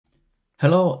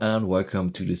Hello and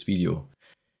welcome to this video.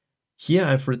 Here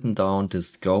I've written down the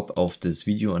scope of this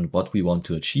video and what we want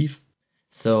to achieve.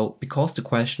 So because the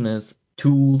question is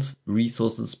tools,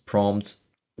 resources, prompts,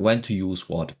 when to use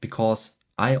what, because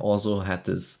I also had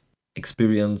this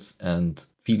experience and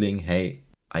feeling, hey,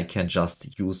 I can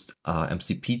just use a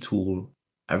MCP tool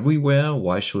everywhere.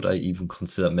 Why should I even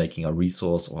consider making a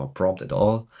resource or a prompt at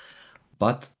all?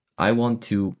 But I want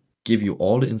to give you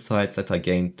all the insights that I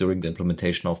gained during the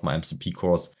implementation of my MCP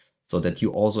course so that you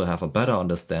also have a better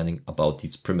understanding about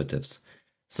these primitives.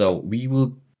 So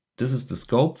this is the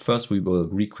scope. First, we will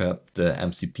recap the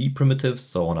MCP primitives.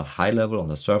 So on a high level, on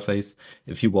the surface.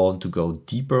 If you want to go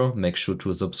deeper, make sure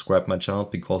to subscribe my channel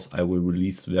because I will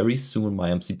release very soon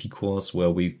my MCP course where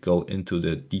we go into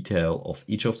the detail of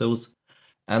each of those.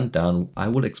 And then I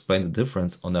will explain the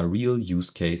difference on a real use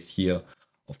case here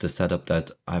of the setup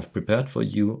that I've prepared for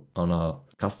you on a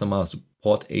customer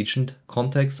support agent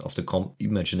context of the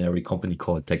imaginary company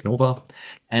called TechNova.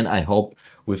 And I hope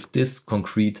with this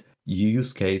concrete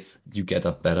use case, you get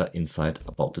a better insight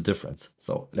about the difference.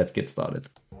 So let's get started.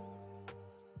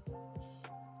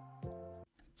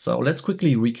 So let's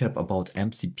quickly recap about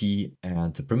MCP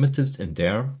and the primitives in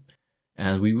there.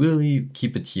 And we really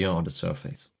keep it here on the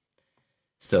surface.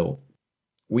 So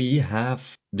we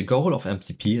have the goal of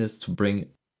MCP is to bring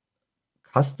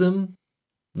custom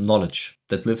knowledge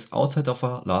that lives outside of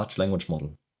a large language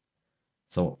model.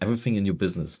 So everything in your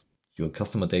business, your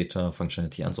customer data,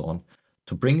 functionality, and so on,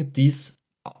 to bring these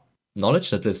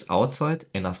knowledge that lives outside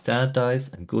in a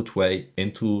standardized and good way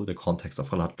into the context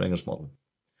of a large language model.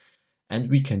 And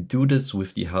we can do this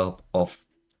with the help of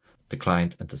the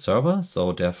client and the server.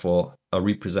 So therefore, a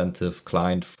representative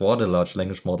client for the large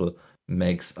language model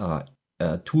makes a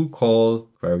tool call,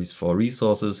 queries for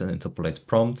resources, and interpolates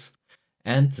prompts.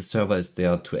 And the server is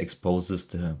there to expose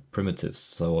the primitives,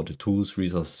 so the tools,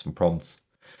 resources, and prompts.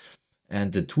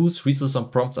 And the tools, resources,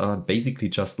 and prompts are basically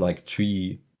just like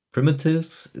three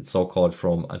primitives. It's so-called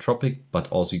from Anthropic,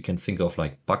 but also you can think of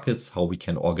like buckets, how we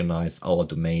can organize our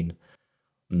domain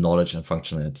knowledge and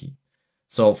functionality.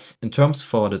 So in terms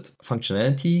for the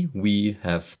functionality, we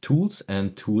have tools,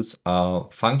 and tools are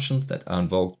functions that are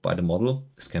invoked by the model.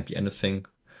 This can be anything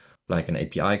like an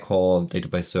API call,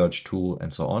 database search tool,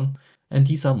 and so on. And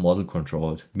these are model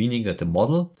controlled, meaning that the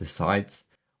model decides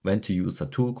when to use a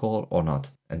tool call or not.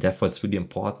 And therefore it's really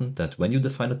important that when you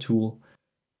define a tool,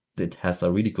 it has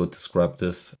a really good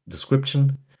descriptive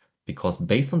description, because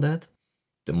based on that,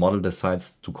 the model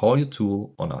decides to call your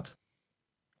tool or not.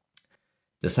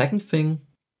 The second thing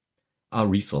are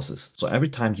resources. So every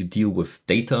time you deal with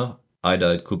data,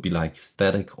 either it could be like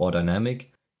static or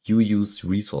dynamic, you use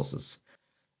resources.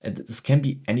 And this can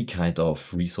be any kind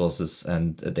of resources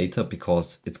and data,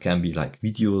 because it can be like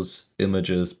videos,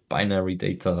 images, binary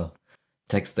data,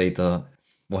 text data,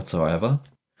 whatsoever.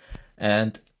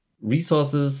 And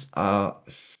resources are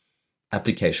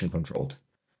application controlled,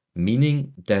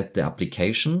 meaning that the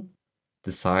application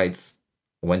decides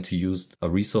when to use a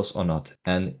resource or not.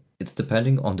 And it's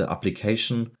depending on the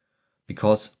application,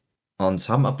 because on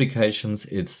some applications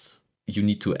you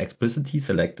need to explicitly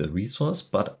select the resource,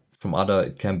 but from other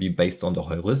it can be based on the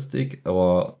heuristic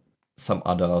or some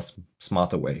other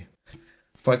smarter way.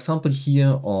 For example,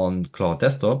 here on Cloud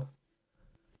Desktop,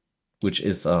 which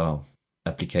is a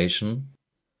application,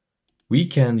 we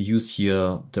can use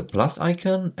here the plus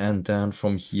icon, and then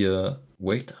from here,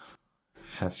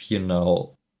 have here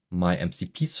now my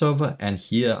MCP server, and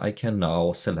here I can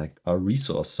now select a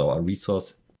resource. So a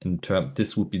resource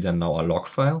this would be then now a log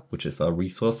file, which is a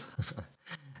resource.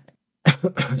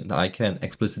 And I can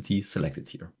explicitly select it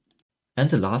here. And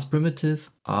the last primitive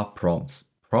are prompts.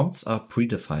 Prompts are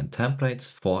predefined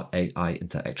templates for AI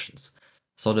interactions.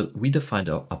 So we defined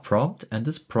a prompt, and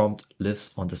this prompt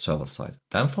lives on the server side.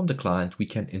 Then from the client, we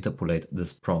can interpolate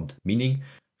this prompt, meaning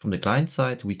from the client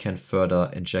side, we can further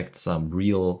inject some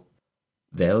real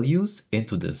values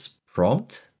into this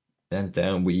prompt. And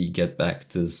then we get back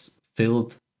this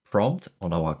filled prompt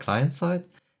on our client side.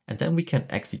 And then we can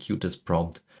execute this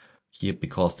prompt here,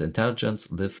 because the intelligence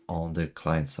lives on the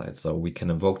client side. So we can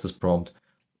invoke this prompt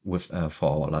for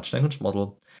our large language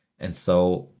model. And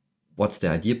so what's the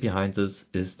idea behind this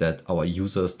is that our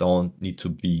users don't need to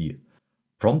be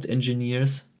prompt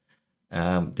engineers.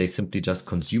 They simply just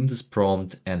consume this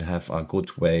prompt and have a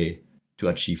good way to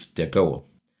achieve their goal.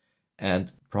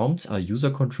 And prompts are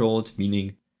user controlled,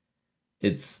 meaning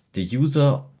it's the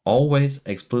user always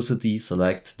explicitly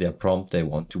select their prompt they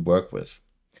want to work with.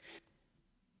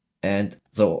 And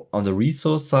so on the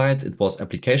resource side, it was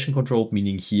application controlled,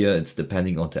 meaning here it's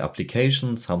depending on the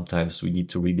application. Sometimes we need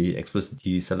to really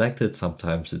explicitly select it.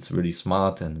 Sometimes it's really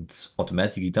smart and it's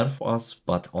automatically done for us.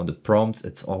 But on the prompt,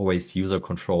 it's always user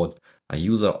controlled. A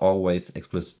user always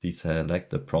explicitly select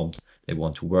the prompt they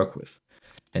want to work with.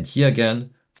 And here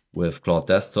again, with Cloud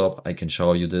Desktop, I can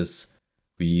show you this.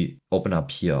 We open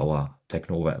up here our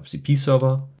TechNova MCP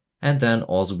server. And then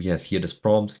also we have here this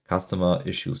prompt, customer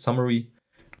issue summary.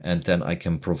 And then I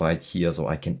can provide here, so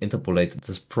I can interpolate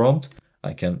this prompt.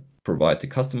 I can provide the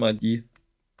customer ID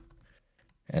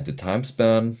and the time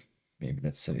span, maybe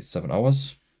let's say 7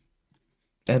 hours.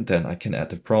 And then I can add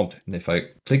the prompt. And if I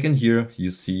click in here, you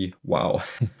see, wow,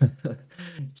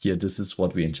 here, this is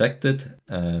what we injected.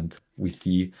 And we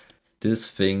see this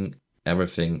thing,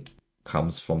 everything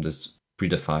comes from this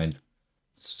predefined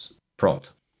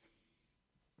prompt.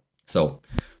 So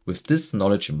with this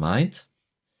knowledge in mind,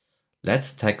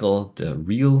 let's tackle the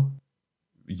real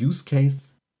use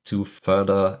case to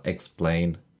further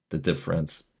explain the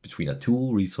difference between a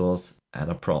tool, resource,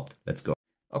 and a prompt. Let's go.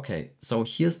 Okay, so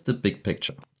here's the big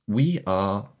picture. We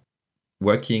are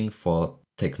working for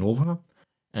TechNova,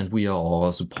 and we are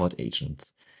our support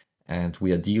agents. And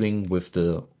we are dealing with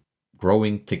the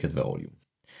growing ticket volume.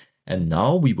 And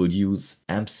now we will use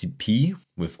MCP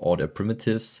with all their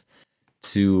primitives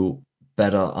to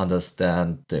better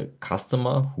understand the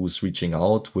customer who's reaching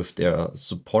out with their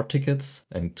support tickets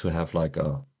and to have like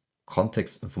a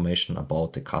context information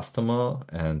about the customer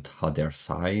and how their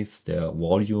size, their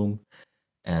volume,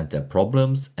 and their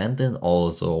problems, and then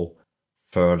also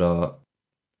further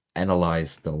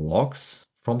analyze the logs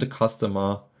from the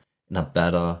customer in a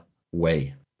better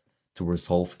way to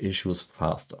resolve issues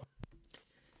faster.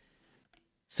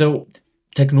 So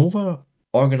TechNova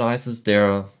organizes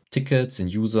their tickets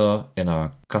and user in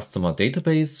a customer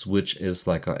database, which is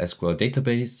like a SQL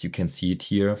database. You can see it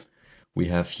here. We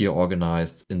have here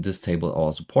organized in this table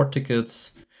our support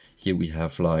tickets. Here we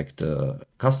have like the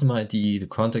customer ID, the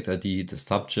contact ID, the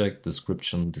subject,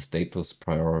 description, the status,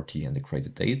 priority, and the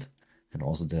created date, and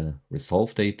also the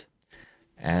resolve date.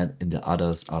 And in the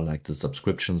others are like the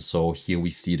subscriptions. So here we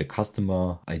see the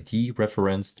customer ID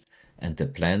referenced and the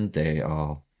plan. They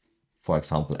are, for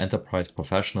example, enterprise,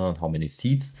 professional, and how many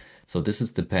seats. So this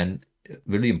is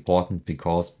really important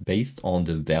because based on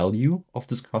the value of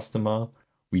this customer,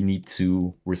 we need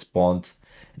to respond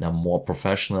in a more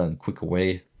professional and quicker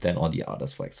way than on the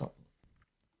others, for example.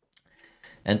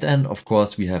 And then, of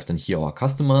course, we have then here our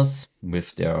customers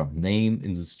with their name,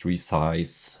 industry,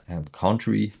 size, and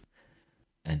country,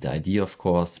 and the ID, of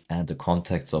course, and the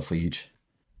contacts of each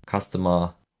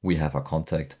customer. We have a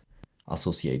contact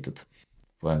associated.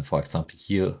 Well, for example,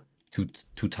 here,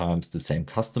 two times the same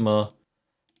customer.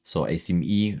 So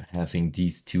ACME having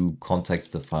these two contacts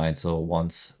defined. So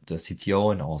once the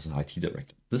CTO and also IT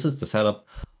director. This is the setup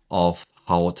of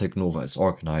how TechNova is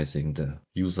organizing the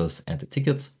users and the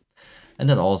tickets. And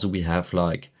then also we have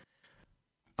like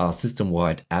a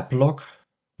system-wide app log,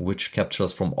 which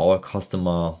captures from our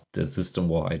customer the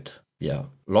system-wide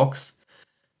logs,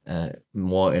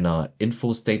 more in a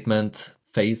info statement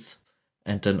phase.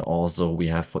 And then also we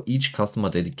have for each customer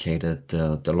dedicated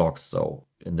the logs. So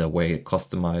in the way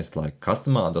customized like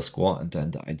customer underscore and then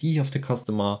the ID of the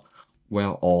customer where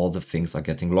all the things are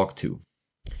getting logged to.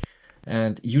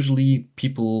 And usually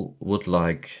people would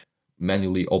like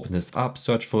manually open this up,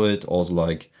 search for it, also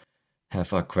like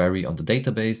have a query on the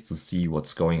database to see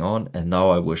what's going on. And now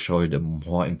I will show you the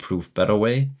more improved, better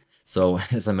way. So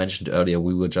as I mentioned earlier,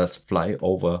 we will just fly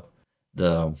over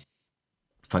the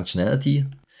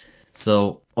functionality.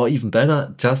 So, or even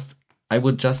better, I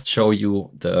would just show you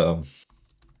the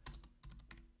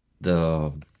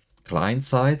client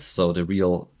side, so the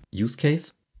real use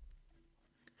case.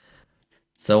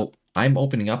 So I'm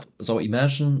opening up. So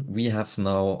imagine we have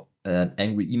now an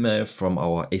angry email from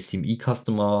our ACME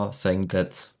customer saying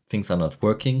that things are not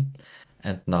working.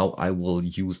 And now I will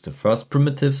use the first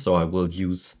primitive. So I will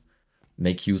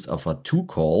make use of a to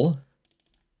call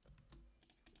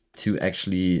to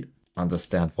actually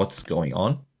understand what's going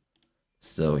on.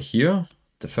 So here,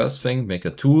 the first thing, make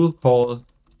a tool call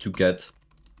to get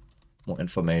more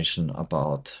information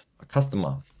about a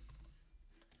customer.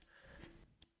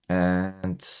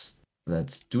 And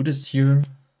let's do this here.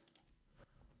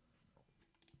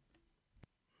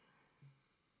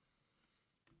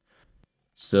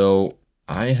 So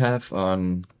I have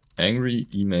an angry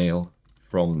email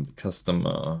from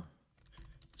customer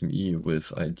SME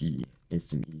with ID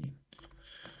SME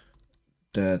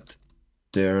that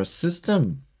their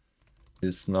system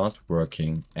is not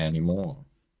working anymore.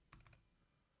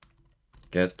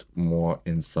 get more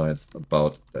insights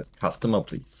about that customer,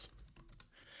 please.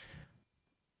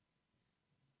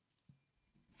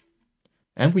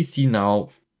 And we see now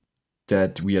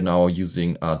that we are now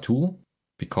using a tool,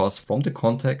 because from the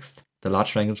context, the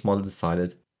large language model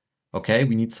decided, okay,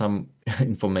 we need some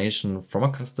information from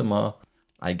a customer.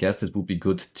 I guess it would be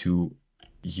good to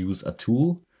use a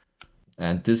tool.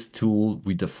 And this tool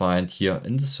we defined here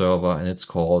in the server, and it's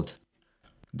called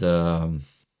the,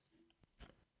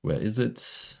 where is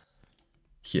it?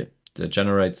 Here, the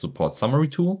generate support summary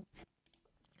tool.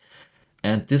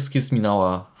 And this gives me now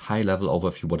a high level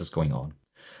overview what is going on.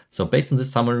 So based on this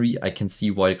summary, I can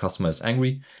see why the customer is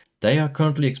angry. They are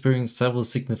currently experiencing several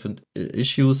significant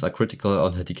issues: a critical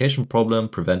authentication problem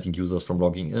preventing users from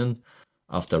logging in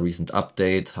after a recent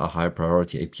update, a high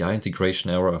priority API integration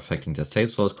error affecting their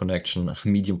Salesforce connection, a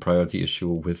medium priority issue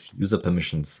with user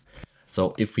permissions.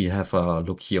 So if we have a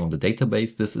look here on the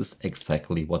database, this is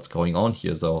exactly what's going on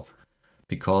here. So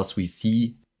because we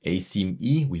see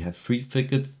ACME, we have 3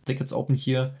 tickets open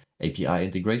here: API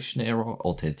integration error,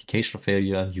 authentication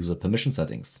failure, user permission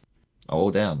settings. Oh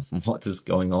damn, what is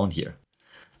going on here?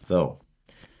 So,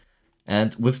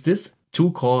 and with this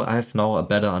tool call, I have now a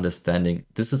better understanding.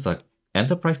 This is an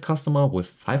enterprise customer with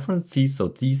 500 seats, so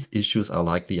these issues are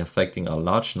likely affecting a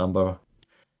large number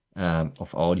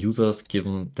of our users.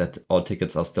 Given that all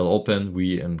tickets are still open,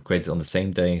 we created on the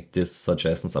same day, this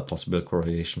suggests a possible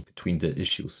correlation between the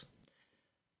issues.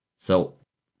 So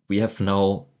we have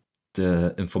now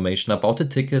the information about the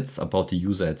tickets, about the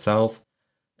user itself,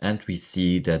 and we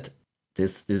see that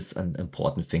this is an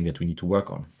important thing that we need to work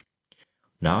on.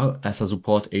 Now, as a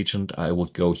support agent, I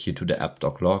would go here to the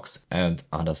app.doc logs and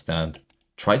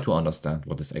try to understand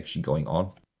what is actually going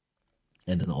on,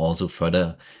 and then also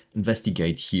further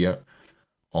investigate here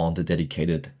on the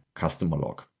dedicated customer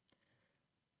log.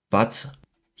 But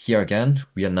here again,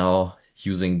 we are now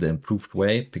using the improved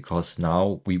way, because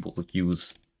now we will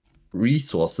use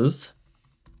resources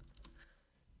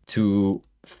to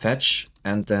fetch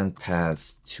and then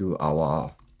pass to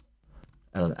our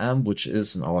LLM, which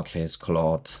is in our case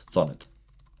Claude Sonnet,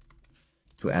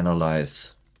 to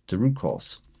analyze the root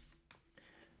cause.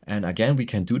 And again, we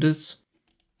can do this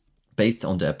based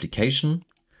on the application.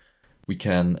 We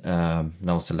can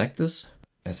now select this.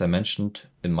 As I mentioned,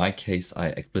 in my case, I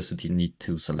explicitly need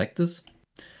to select this.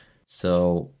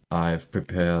 So I've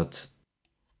prepared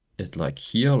it like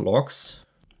here, logs.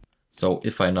 So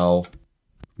if I now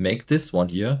make this one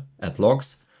here, add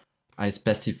logs, I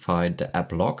specify the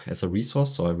app log as a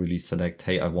resource. So I really select,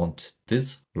 hey, I want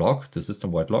this log, the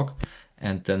system-wide log,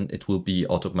 and then it will be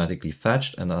automatically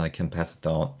fetched, and then I can pass it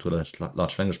down to the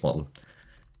large language model.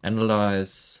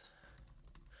 Analyze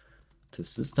the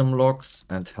system logs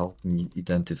and help me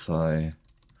identify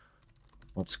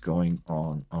what's going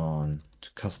on the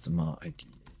customer ID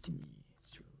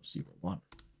ACME001.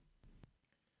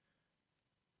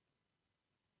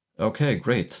 Okay,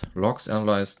 great. Logs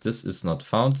analyzed. This is not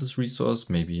found, this resource.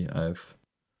 Maybe I've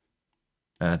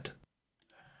add.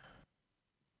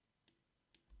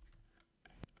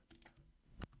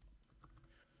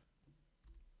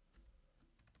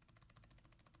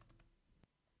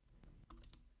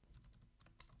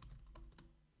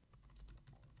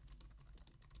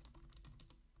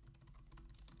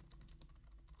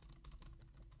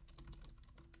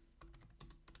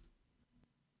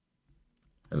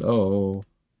 Hello.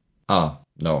 Ah,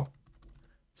 no.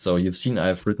 So you've seen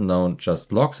I've written down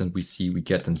just logs, and we see we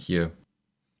get in here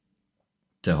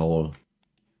the whole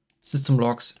system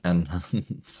logs, and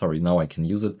sorry, now I can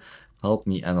use it. Help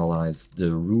me analyze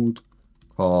the root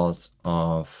cause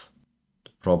of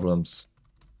the problems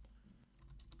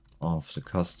of the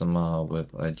customer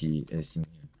with ID ACME.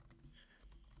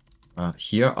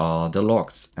 Here are the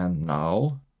logs, and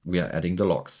now we are adding the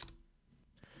logs.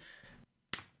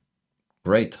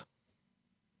 Great.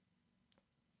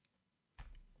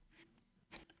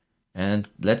 And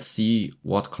let's see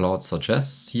what Claude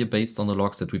suggests here based on the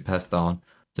logs that we passed down.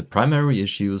 The primary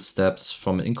issue stems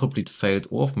from an incomplete failed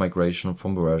auth migration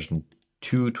from version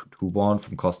 2 to 1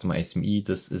 from customer ACME.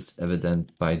 This is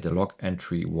evident by the log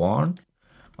entry 1.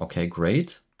 Okay,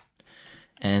 great.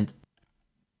 And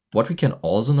what we can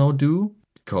also now do,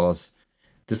 because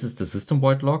this is the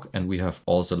system-wide log, and we have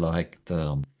also like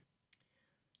the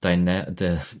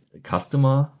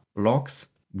customer logs,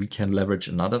 we can leverage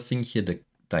another thing here, the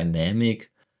dynamic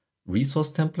resource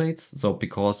templates. So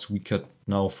because we could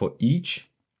now for each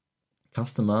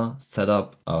customer set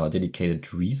up a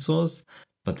dedicated resource,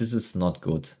 but this is not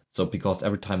good. So because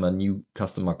every time a new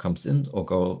customer comes in or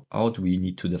go out, we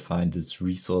need to define this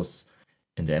resource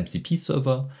in the MCP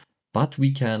server, but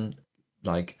we can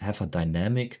like have a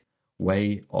dynamic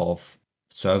way of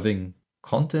serving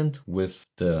content with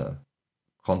the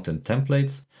content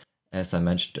templates. As I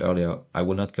mentioned earlier, I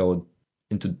will not go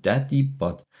into that deep,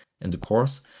 but in the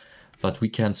course, but we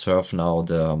can serve now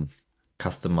the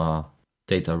customer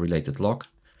data related log.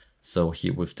 So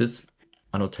here with this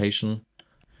annotation.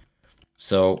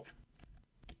 So,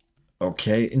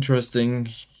 okay, interesting.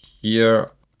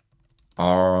 Here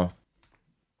are,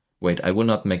 wait, I will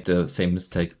not make the same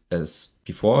mistake as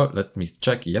before. Let me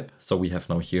check. Yep. So we have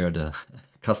now here the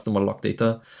customer log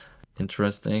data.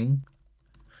 Interesting.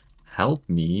 Help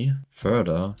me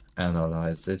further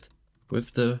analyze it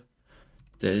with the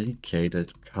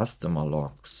dedicated customer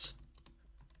logs.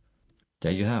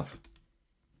 There you have.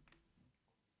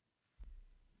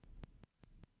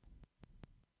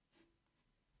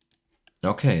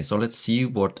 Okay, so let's see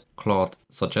what Claude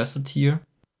suggested here.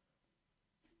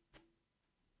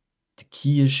 The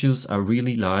key issues are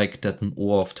really like that an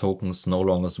OAuth tokens no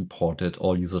longer supported,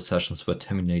 all user sessions were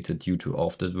terminated due to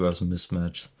auth version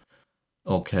mismatch.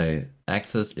 Okay,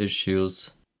 access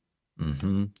issues.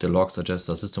 The log suggests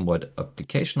a system-wide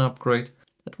application upgrade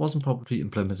that wasn't properly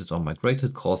implemented or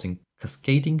migrated, causing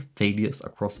cascading failures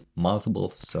across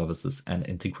multiple services and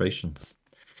integrations.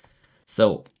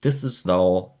 So this is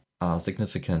now a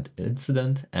significant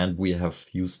incident, and we have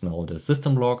used now the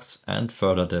system logs and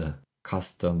further the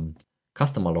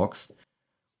customer logs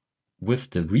with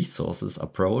the resources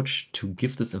approach to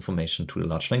give this information to the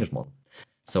large language model.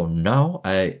 So now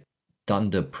I done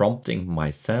the prompting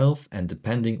myself, and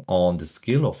depending on the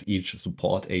skill of each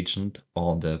support agent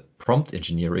on the prompt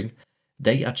engineering,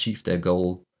 they achieve their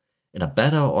goal in a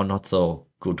better or not so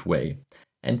good way.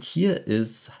 And here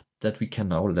is that we can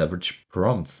now leverage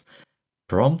prompts.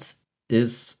 Prompts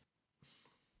is,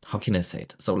 how can I say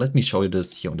it? So let me show you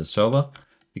this here on the server,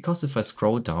 because if I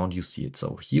scroll down, you see it.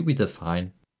 So here we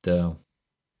define the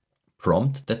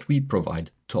prompt that we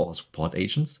provide to our support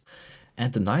agents.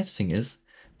 And the nice thing is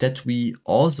that we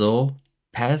also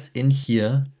pass in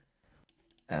here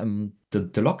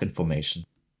the log information,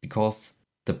 because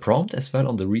the prompt as well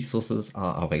on the resources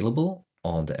are available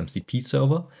on the MCP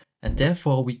server. And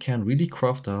therefore we can really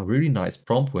craft a really nice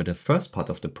prompt where the first part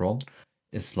of the prompt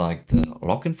is like the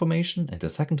log information, and the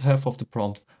second half of the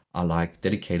prompt are like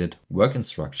dedicated work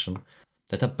instruction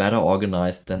that are better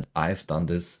organized than I've done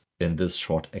this in this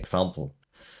short example.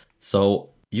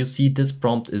 So you see, this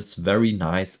prompt is very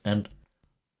nice and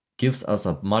gives us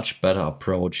a much better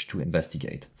approach to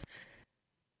investigate.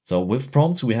 So with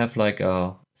prompts, we have like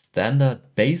a standard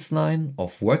baseline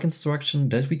of work instruction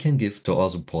that we can give to our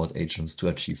support agents to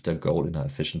achieve their goal in an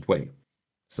efficient way.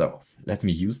 So let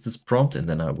me use this prompt, and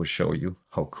then I will show you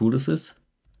how cool this is.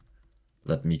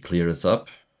 Let me clear this up,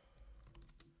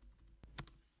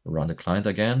 run the client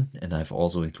again, and I've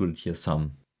also included here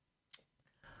some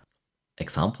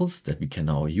examples that we can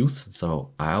now use.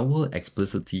 So I will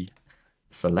explicitly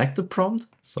select the prompt.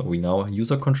 So we now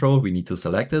user control, we need to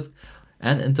select it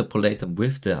and interpolate them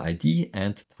with the ID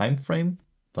and time frame,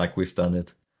 like we've done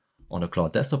it on a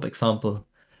Cloud Desktop example.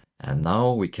 And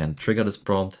now we can trigger this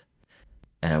prompt.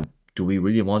 Do we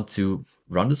really want to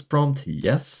run this prompt?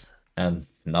 Yes. And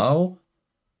now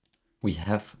we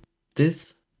have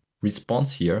this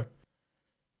response here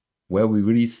where we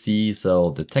really see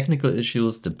the technical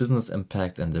issues, the business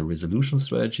impact, and the resolution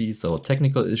strategy. So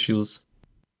technical issues,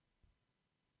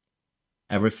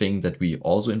 everything that we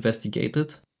also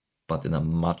investigated, but in a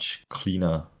much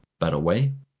cleaner, better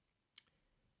way.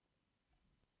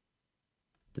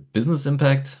 The business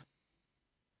impact,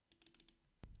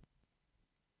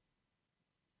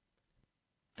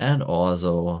 and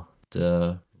also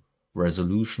the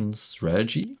resolution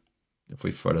strategy. If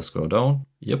we further scroll down,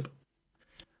 yep.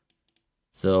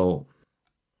 So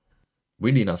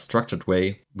really in a structured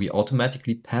way, we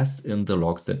automatically pass in the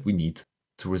logs that we need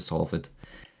to resolve it.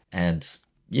 And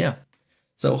yeah,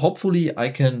 so hopefully I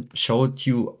can show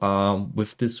you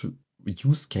with this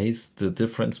use case the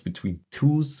difference between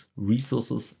tools,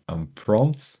 resources, and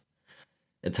prompts.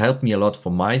 It helped me a lot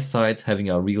from my side having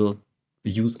a real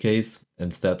use case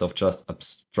instead of just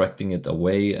abstracting it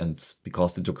away, and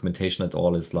because the documentation at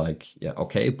all is like, yeah,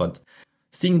 okay, but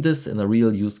seeing this in a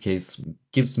real use case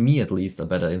gives me at least a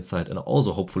better insight, and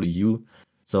also hopefully you.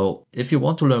 So if you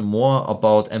want to learn more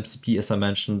about MCP, as I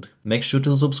mentioned, make sure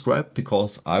to subscribe,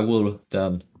 because I will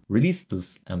then release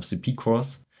this MCP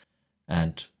course.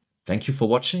 And thank you for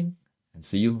watching, and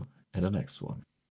see you in the next one.